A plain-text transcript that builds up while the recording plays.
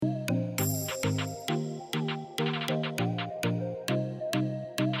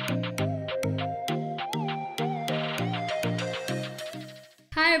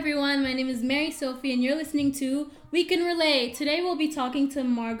Hi everyone, my name is Mary Sophie and you're listening to We Can Relate. Today we'll be talking to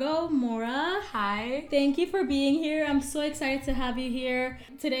Margot Mora. Hi. Thank you for being here. I'm so excited to have you here.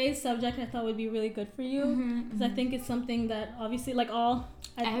 Today's subject I thought would be really good for you because I think it's something that obviously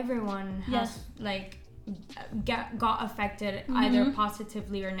everyone has got affected either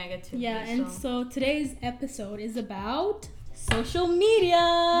positively or negatively. Yeah, and so today's episode is about social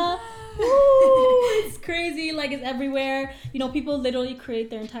media. Woo, it's crazy, it's everywhere. People literally create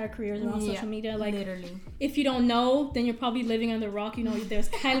their entire careers around social media. Literally. If you don't know, then you're probably living under a rock. There's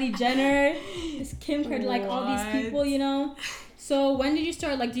Kylie Jenner, there's Kim Kardashian, all these people, So when did you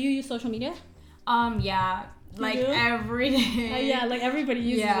start, do you use social media? Yeah, every day. Everybody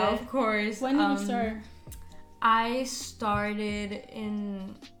uses it. Yeah, of course. When did you start? I started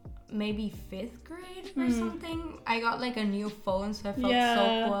in maybe 5th grade or something. I got a new phone, so I felt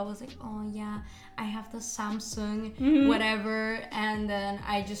so cool. I was like, oh yeah, I have the Samsung whatever, and then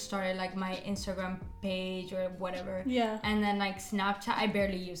I just started my Instagram page or whatever. Yeah. And then Snapchat, I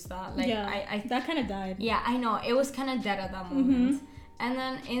barely used that. I that kind of died. Yeah, I know, it was kind of dead at that moment. And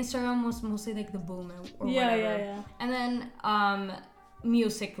then Instagram was mostly the boom or whatever. Yeah. And then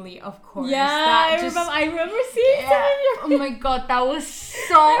Musically, of course. Yeah, I remember seeing some of your... Oh my god, that was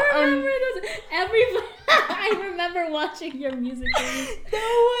so... I remember those. I remember watching your music videos.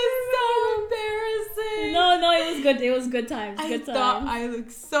 That was so embarrassing. No, it was good. It was good times. I thought I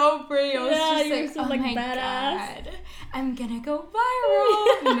looked so pretty. I was just so oh my badass. god, I'm gonna go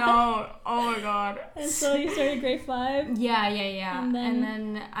viral. No, oh my god. And so you started grade 5? Yeah. And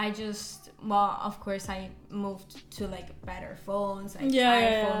then I just... Well, of course, I moved to better phones,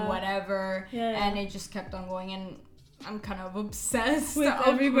 iPhone, whatever, and it just kept on going, and I'm kind of obsessed. With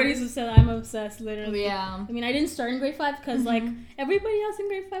everybody's obsessed. I'm obsessed, literally. Yeah. I mean, I didn't start in grade 5 because everybody else in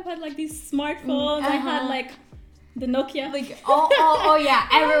grade 5 had these smartphones. I had the Nokia. Oh yeah,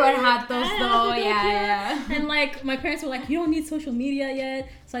 everyone had those though. Yeah. And my parents were like, you don't need social media yet.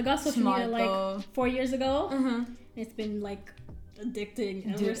 So I got social media 4 years ago. It's been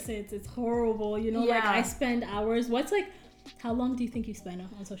addicting ever since. It's horrible, I spend hours. How long do you think you spend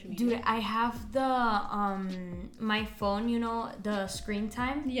on social media? Dude, I have the my phone, the screen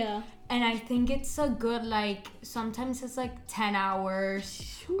time, and I think it's a good sometimes it's 10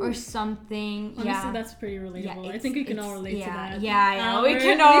 hours or something. Honestly, that's pretty relatable. I think we can all relate to that. We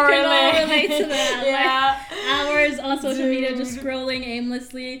can all relate to that. Hours on social media just scrolling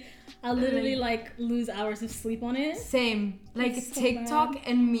aimlessly. I literally lose hours of sleep on it. Same. It's TikTok so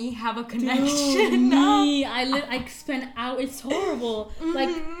and me have a connection. Dude, me, I spend hours. It's horrible.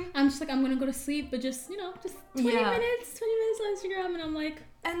 I'm just I'm gonna go to sleep, but just 20 minutes on Instagram, and I'm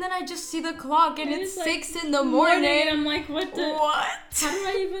and then I just see the clock and it's 6 in the morning. And I'm what? How do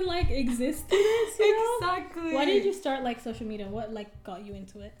I even exist in this? Exactly. Why did you start social media? What got you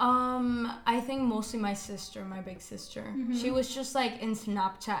into it? I think mostly my sister, my big sister. She was just in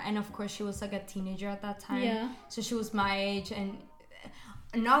Snapchat, and of course she was a teenager at that time. Yeah. So she was my age, and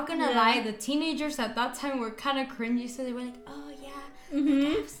I'm not gonna lie, the teenagers at that time were kind of cringy. So they were oh yeah, I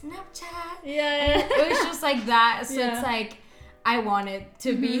have Snapchat. Yeah. It was just that. So it's I wanted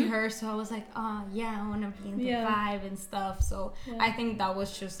to be her, so I was oh yeah, I want to be in the vibe and stuff. So I think that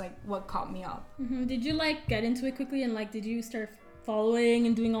was just what caught me up. Did you get into it quickly, and did you start following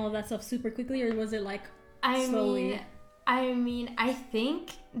and doing all of that stuff super quickly, or was it slowly? I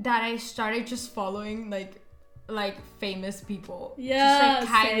think that I started just following famous people, just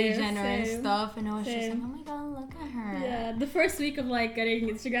Kylie Jenner and stuff, and I was just oh my god, look at her. Yeah, the first week of getting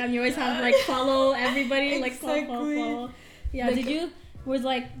Instagram, you always have follow everybody, follow. Yeah,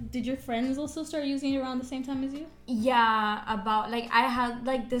 did your friends also start using it around the same time as you? Yeah, about I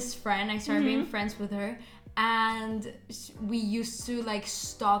had this friend, I started being friends with her, and we used to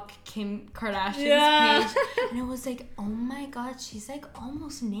stalk Kim Kardashian's page, and I was oh my god, she's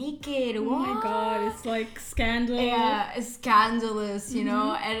almost naked. Oh my god, it's scandal. Yeah, it's scandalous,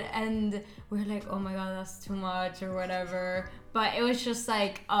 and we're oh my god, that's too much or whatever. But it was just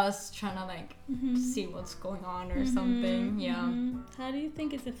us trying to see what's going on or something. Yeah. How do you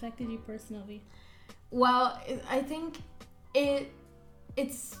think it's affected you personally? Well, I think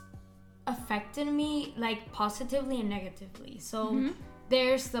it's affected me positively and negatively. So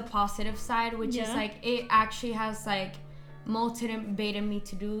there's the positive side, which is it actually has motivated me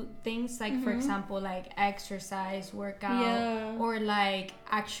to do things for example exercise, workout, or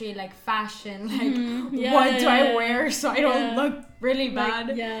actually fashion, what do I wear so I don't look really bad,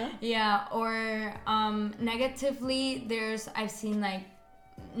 or negatively I've seen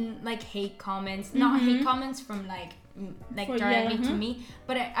hate comments, not hate comments from like directly to me,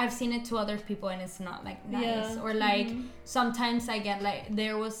 but I've seen it to other people and it's not like nice. Or like sometimes I get like,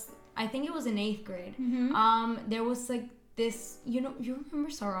 I think it was in 8th grade, there was like this, you remember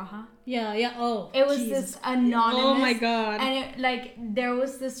Saraha? Yeah. Oh, it was this anonymous. Oh my god. And it, like, there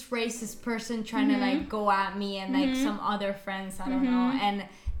was this racist person trying to like go at me and like some other friends, I don't know, and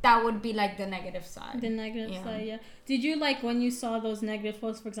that would be like the negative side. The negative side, yeah. Did you like when you saw those negative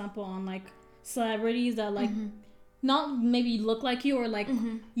posts, for example, on like celebrities that like not maybe look like you or like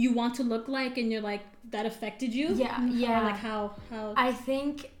you want to look like, and you're like, that affected you? Yeah. Or like how I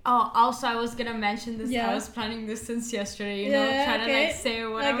think also I was gonna mention this. I was planning this since yesterday, trying to like say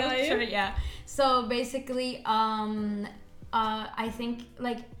what I was trying. So basically I think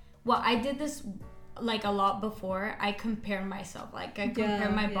like, well, I did this like a lot before. I compare myself, like I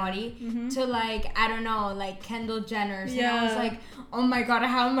compare my body to like, I don't know, like Kendall Jenner's, and I was like, oh my god,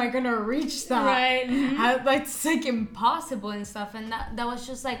 how am I gonna reach that? Right. It's like impossible and stuff. And that was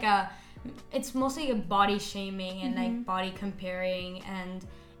just like it's mostly a body shaming and like body comparing. And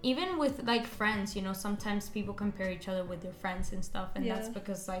even with like friends, sometimes people compare each other with their friends and stuff, and that's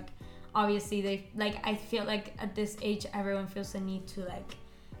because like obviously they like, I feel like at this age everyone feels the need to like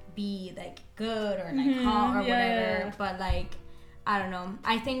be like good or like hot or whatever, but like I don't know,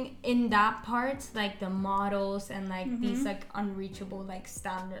 I think in that part, like the models and like these like unreachable like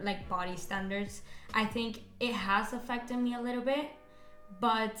standard like body standards, I think it has affected me a little bit,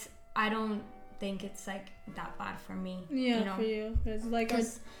 but I don't think it's like that bad for me. For you, it's like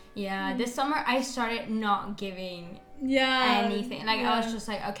this summer I started not giving anything, like I was just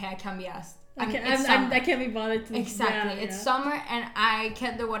like, okay, I can't be asked. I can't be bothered to. Exactly. It's summer and I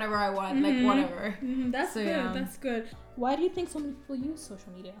can do whatever I want, like whatever. That's good. That's good. Why do you think so many people use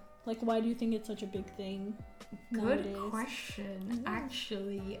social media? Like, why do you think it's such a big thing nowadays? Good question.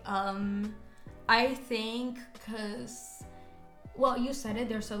 Actually, I think because, well, you said it,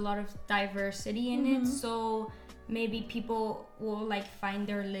 there's a lot of diversity in it, so maybe people will like find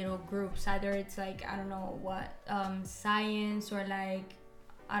their little groups. Either it's like, I don't know what, science, or like,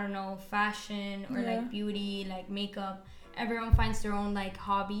 I don't know, fashion, or like beauty, like makeup. Everyone finds their own like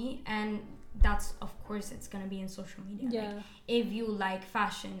hobby, and that's, of course, it's gonna be in social media. Like, if you like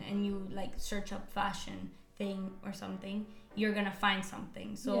fashion and you like search up fashion thing or something, you're gonna find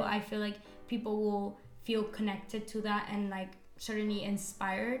something. So I feel like people will feel connected to that and like certainly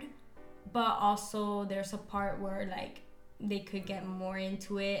inspired, but also there's a part where like they could get more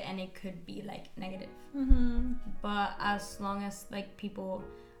into it and it could be like negative. But as long as like people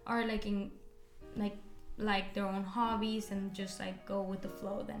are like in like their own hobbies and just like go with the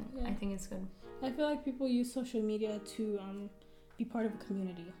flow, then I think it's good. I feel like people use social media to be part of a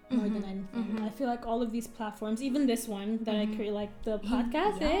community more than anything. I feel like all of these platforms, even this one that I create, like the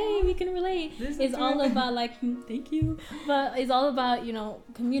podcast, hey, we can relate, is all about like, thank you, but it's all about,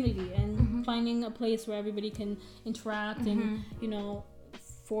 community and finding a place where everybody can interact and,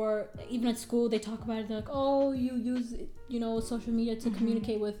 for even at school they talk about it, they're like, oh, you use social media to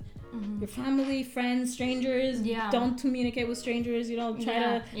communicate with your family, friends, strangers. Don't communicate with strangers, don't do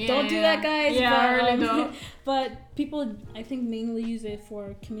that, guys. But people, I think, mainly use it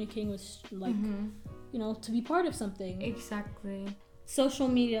for communicating with like to be part of something. Exactly. Social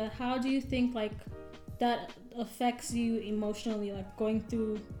media, how do you think like that affects you emotionally, like going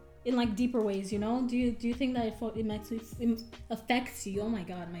through in like deeper ways, do you think that it affects you, oh my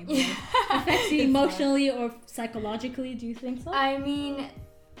god, my brain, affects you emotionally or psychologically? Do you think so? I mean,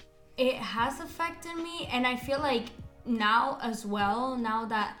 it has affected me, and I feel like now as well, now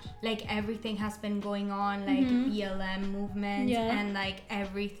that like everything has been going on, like BLM movement and like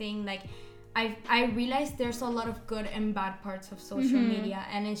everything, like I realized there's a lot of good and bad parts of social media,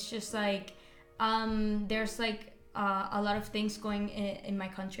 and it's just like there's like a lot of things going in my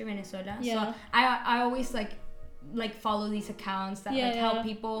country, Venezuela. So I always like follow these accounts that help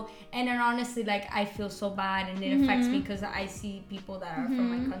people, and then honestly, like, I feel so bad, and it affects me because I see people that are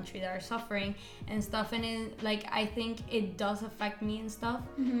from my country that are suffering and stuff, and it, like, I think it does affect me and stuff,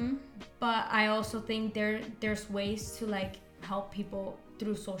 but I also think there's ways to like help people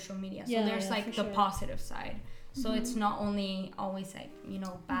through social media. So there's like the positive side. So it's not only always like,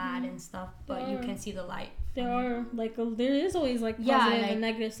 bad and stuff, but you can see the light. There is always like positive and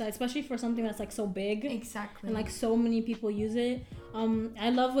negative side, especially for something that's like so big. Exactly. And like so many people use it. I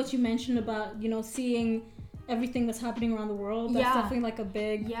love what you mentioned about, seeing everything that's happening around the world. That's definitely like a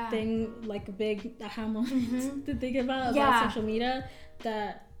big thing, like a big aha moment to think about social media,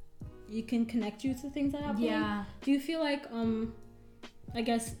 that you can connect you to things that happen. Do you feel like, I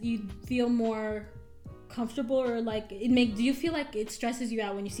guess you feel more comfortable or like do you feel like it stresses you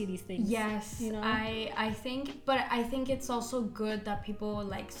out when you see these things? Yes, you know, I think it's also good that people,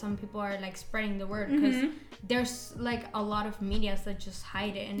 like, some people are like spreading the word, because there's like a lot of medias that just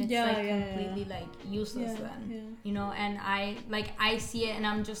hide it, and it's completely like useless then, you know. And I see it and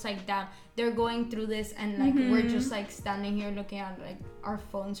I'm just like, damn, they're going through this, and like we're just like standing here looking at like our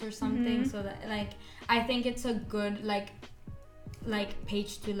phones or something. So that, like, I think it's a good like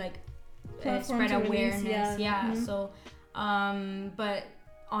page to like spread awareness. So but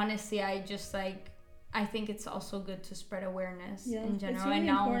honestly, I just like, I think it's also good to spread awareness in general. It's really and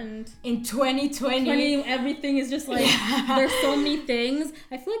now important. In 2020 everything is just like there's so many things.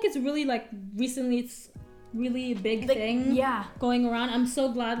 I feel like it's really like recently it's really a big thing going around. I'm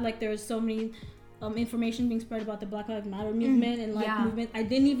so glad like there's so many information being spread about the Black Lives Matter movement and like movement. I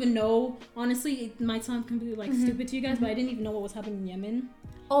didn't even know, honestly, it might sound completely like stupid to you guys, but I didn't even know what was happening in Yemen.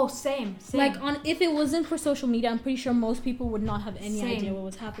 Oh, same. Like, if it wasn't for social media, I'm pretty sure most people would not have any idea what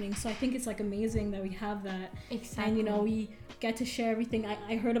was happening. So I think it's like amazing that we have that. Exactly. And, you know, we get to share everything.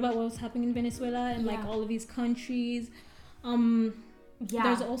 I heard about what was happening in Venezuela and like all of these countries.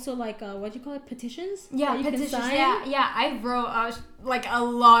 There's also like what do you call it, petitions? Petitions. I wrote like a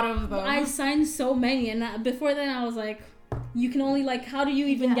lot of them. I signed so many, and before then I was like, you can only like, how do you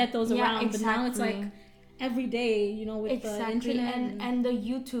even get those around? Exactly. But now it's like every day, you know, with the internet and the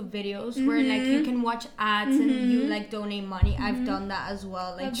YouTube videos where like you can watch ads and you like donate money. I've done that as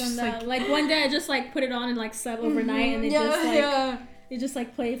well. Like, I've done that. Like one day I just like put it on and like slept overnight, and it just like it just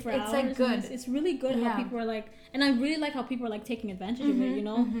like played for hours. It's like good. It's really good how people are like, and I really like how people are like taking advantage of it, you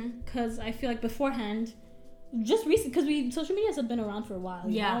know, because I feel like beforehand, just recent, because social media has been around for a while,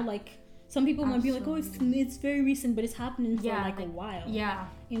 you know, like some people might be like, oh, it's very recent, but it's happening for like a while.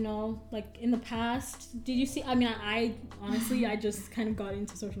 You know, like in the past, did you see? I mean, I honestly, I just kind of got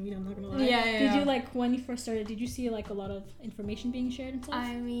into social media. I'm not gonna lie. Did you like when you first started? Did you see like a lot of information being shared and stuff?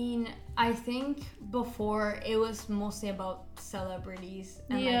 I mean, I think before it was mostly about celebrities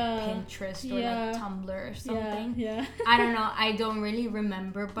and like Pinterest or like Tumblr or something. I don't know. I don't really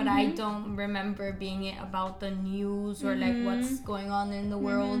remember, but I don't remember being about the news or like what's going on in the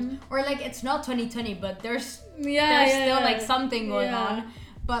world, or like it's not 2020, but there's still like something going on.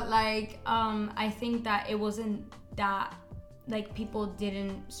 But like I think that it wasn't that, like, people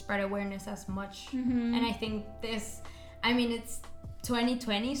didn't spread awareness as much, and I think it's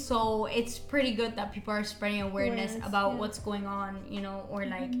 2020, so it's pretty good that people are spreading awareness about what's going on, you know, or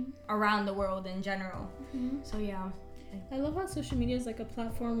like around the world in general. So I love how social media is like a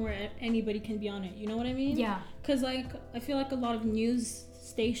platform where anybody can be on it, you know what I mean? Because like I feel like a lot of news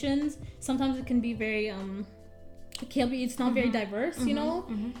stations, sometimes it can be very it's not very diverse, you know,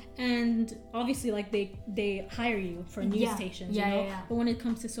 and obviously like they hire you for news stations, you know, but when it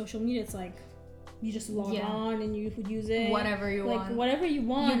comes to social media, it's like you just log on and you use it whatever you want.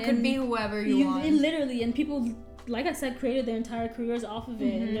 You could be whoever you want. It literally, and people, like I said, created their entire careers off of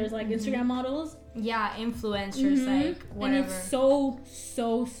it. And there's like Instagram models, influencers, like whatever, and it's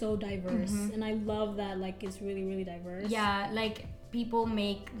so diverse, and I love that. Like, it's really, really diverse. Like people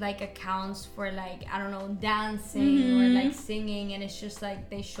make like accounts for like, I don't know, dancing or like singing, and it's just like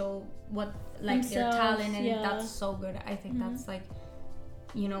they show what like their talent, and that's so good. I think that's like,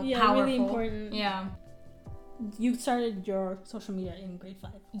 you know, powerful. Really important. You started your social media in grade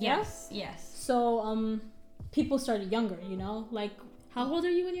 5. Yes. So people started younger, you know, like how old are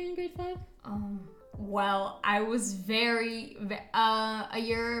you when you're in grade 5? Well, I was very a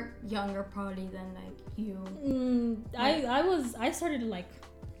year younger probably than like you. I started like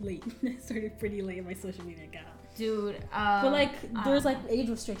late. I started pretty late in my social media account. Dude, but like there's like age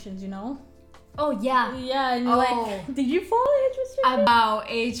restrictions, you know? Oh yeah. And like, did you follow age restrictions? About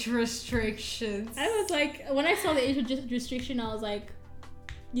age restrictions. I was like, when I saw the age restriction, I was like,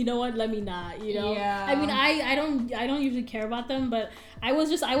 you know what? Let me not. You know. I mean, I don't usually care about them, but I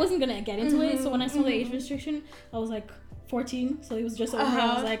wasn't gonna get into it. So when I saw the age restriction, I was like 14, so it was just over.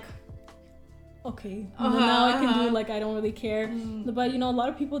 I was like, okay, now I can do it. Like, I don't really care. But you know, a lot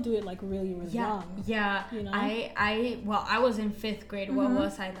of people do it like really, really young. You know. I was in 5th grade. What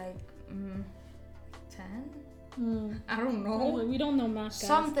was I like? 10? I don't know. We don't know math, guys.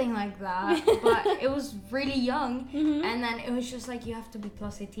 Something like that. But it was really young. And then it was just like, you have to be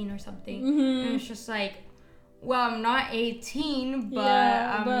plus 18 or something. And it was just like, well, I'm not 18, but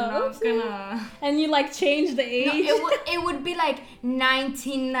I'm not gonna... And you like change the age? No, it would be like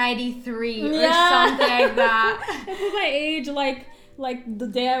 1993 or something like that. I put my age like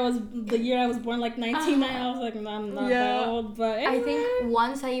the year I was born, like 1990. I was like, I'm not that old, but anyway. I think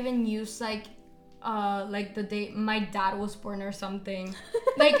once I even used like the day my dad was born or something.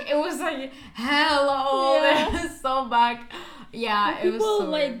 Like it was like hello, it was so back. Yeah, people, it was so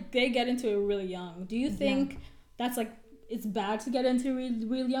like weird. they get into it really young. Do you think that's like it's bad to get into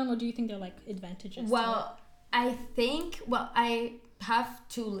real young, or do you think they're like advantages? Well, I have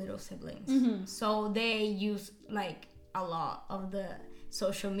 2 little siblings, so they use like a lot of the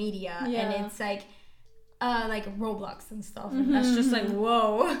social media, and it's like Roblox and stuff, and that's just like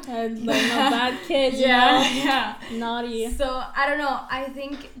whoa, and like bad kids, naughty. So I don't know. I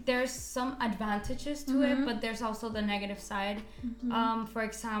think there's some advantages to it, but there's also the negative side. For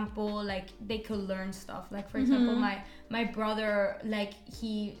example, like they could learn stuff. Like for example, my brother, like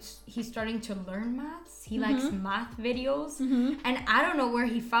he's starting to learn maths. He likes math videos, and I don't know where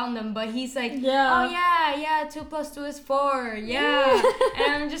he found them, but he's like, oh yeah, 2 + 2 is 4,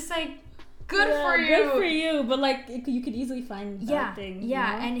 and I'm just like. Good for you, but like you could easily find that thing. You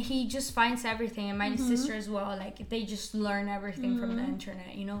know? And he just finds everything, and my sister as well. Like they just learn everything from the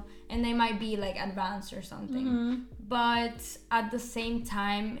internet, you know. And they might be like advanced or something, but at the same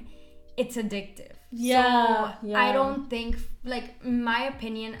time, it's addictive. So I don't think, like, in my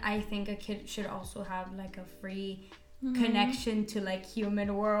opinion, I think a kid should also have like a free connection to like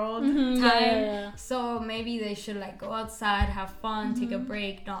human world time. So maybe they should like go outside, have fun, take a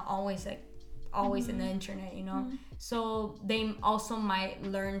break, not always in the internet, you know. So they also might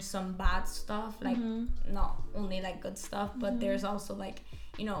learn some bad stuff, like not only like good stuff, but there's also like,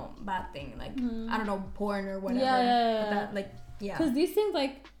 you know, bad thing, like I don't know, porn or whatever. But that, like, because these things,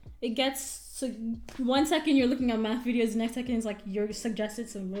 like, it gets so 1 second you're looking at math videos, the next second is like you're suggested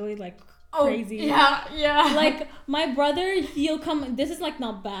some really like crazy. Like my brother, he'll come. This is like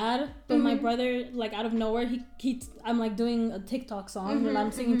not bad, but my brother, like out of nowhere, I'm like doing a TikTok song, and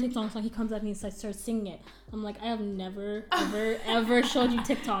I'm singing a TikTok song. He comes up and he starts singing it. I'm like, I have never ever showed you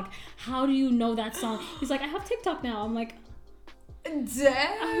TikTok. How do you know that song? He's like, I have TikTok now. I'm like,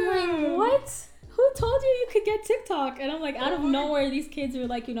 damn. I'm like, what? Who told you could get TikTok? And I'm like, out of nowhere, these kids are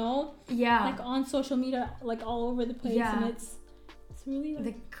like, you know, like on social media, like all over the place, and it's really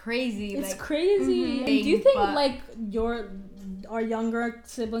like crazy. It's like, crazy. And do you think like our younger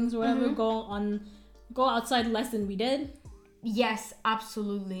siblings or whatever go outside less than we did? Yes,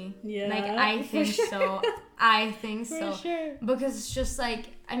 absolutely. Yeah. Like I think so. I think for so. Sure. Because it's just like,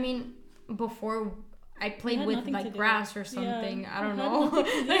 I mean, before I played with like grass or something. I don't know.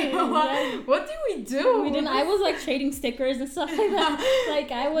 Like, what did we do? We didn't. I was like trading stickers and stuff like that.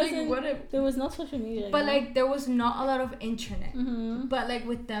 Like I wasn't. There was no social media. But like there was not a lot of internet. But like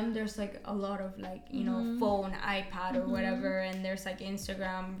with them, there's like a lot of like, you know, phone, iPad or whatever, and there's like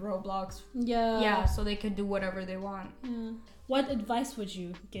Instagram, Roblox. Yeah. So they could do whatever they want. Yeah. What advice would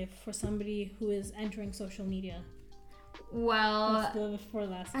you give for somebody who is entering social media? Well, that's the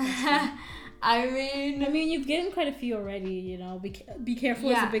last question. I mean, you've given quite a few already. You know, be careful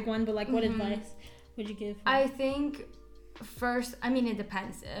is a big one. But like, what advice would you give? I think first, I mean, it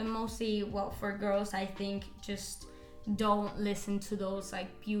depends. Mostly, well, for girls, I think just don't listen to those like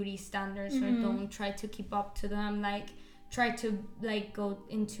beauty standards, or don't try to keep up to them. Like, try to like go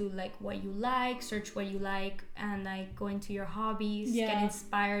into like what you like, search what you like, and like go into your hobbies, get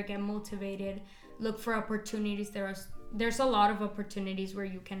inspired, get motivated, look for opportunities. There's a lot of opportunities where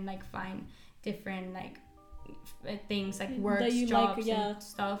you can like find different like things like works, jobs, and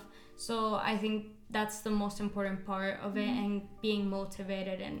stuff. So I think that's the most important part of it, and being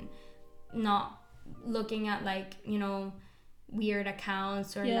motivated and not looking at like, you know, weird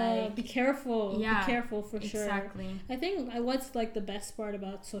accounts or like be careful be careful for sure. Exactly. I think what's like the best part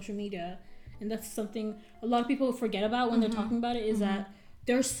about social media, and that's something a lot of people forget about when they're talking about it, is that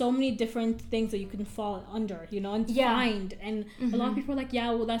there's so many different things that you can fall under, you know, and find. And a lot of people are like,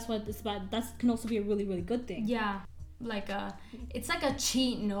 well, that's what it's about. That can also be a really, really good thing. Yeah. Like it's like a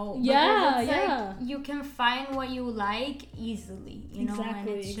cheat note. Like you can find what you like easily, you know. And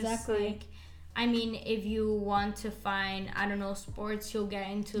it's just like, I mean, if you want to find, I don't know, sports, you'll get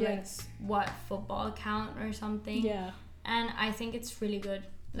into like what football account or something. And I think it's really good,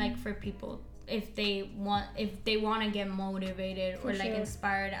 like for people. If they want to get motivated or like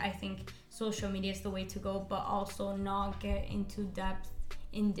inspired, I think social media is the way to go, but also not get into depth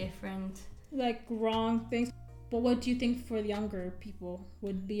in different like wrong things. But what do you think for the younger people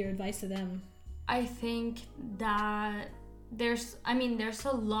would be your advice to them? I think that there's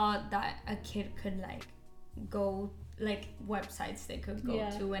a lot that a kid could like go, like websites they could go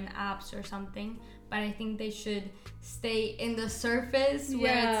to and apps or something, but I think they should stay in the surface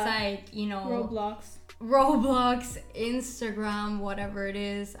where it's like, you know, Roblox, Instagram, whatever it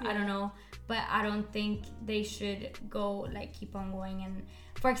is. I don't know, but I don't think they should go like keep on going. And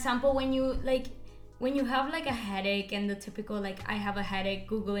for example, when you like when you have like a headache and the typical like I have a headache,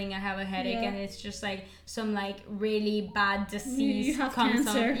 Googling I have a headache, and it's just like some like really bad disease you have comes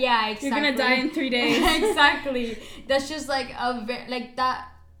cancer. on. Yeah, exactly. You're gonna die in 3 days. Exactly. That's just like like that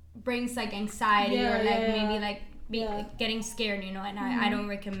brings like anxiety or like maybe like getting scared, you know, and I don't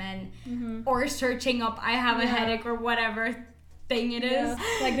recommend or searching up I have a headache or whatever thing it is.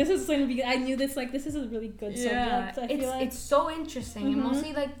 Like this is going to be, I knew this, like this is a really good subject. I feel like it's so interesting, and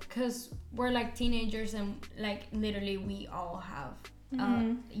mostly like because we're like teenagers and like literally we all have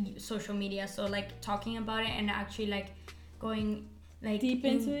social media, so like talking about it and actually like going like deep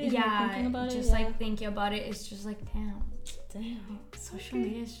into it, thinking about it, just like thinking about it, it's just like damn, social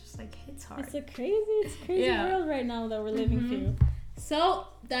media is just like hits hard. It's a crazy world right now that we're living through. So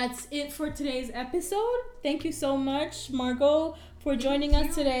that's it for today's episode. Thank you so much, Margot, for joining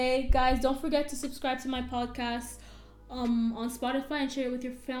us today. Guys, don't forget to subscribe to my podcast on Spotify and share it with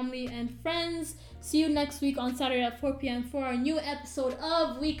your family and friends. See you next week on Saturday at 4 p.m. for our new episode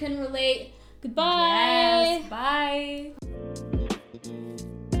of We Can Relate. Goodbye. Yes, bye.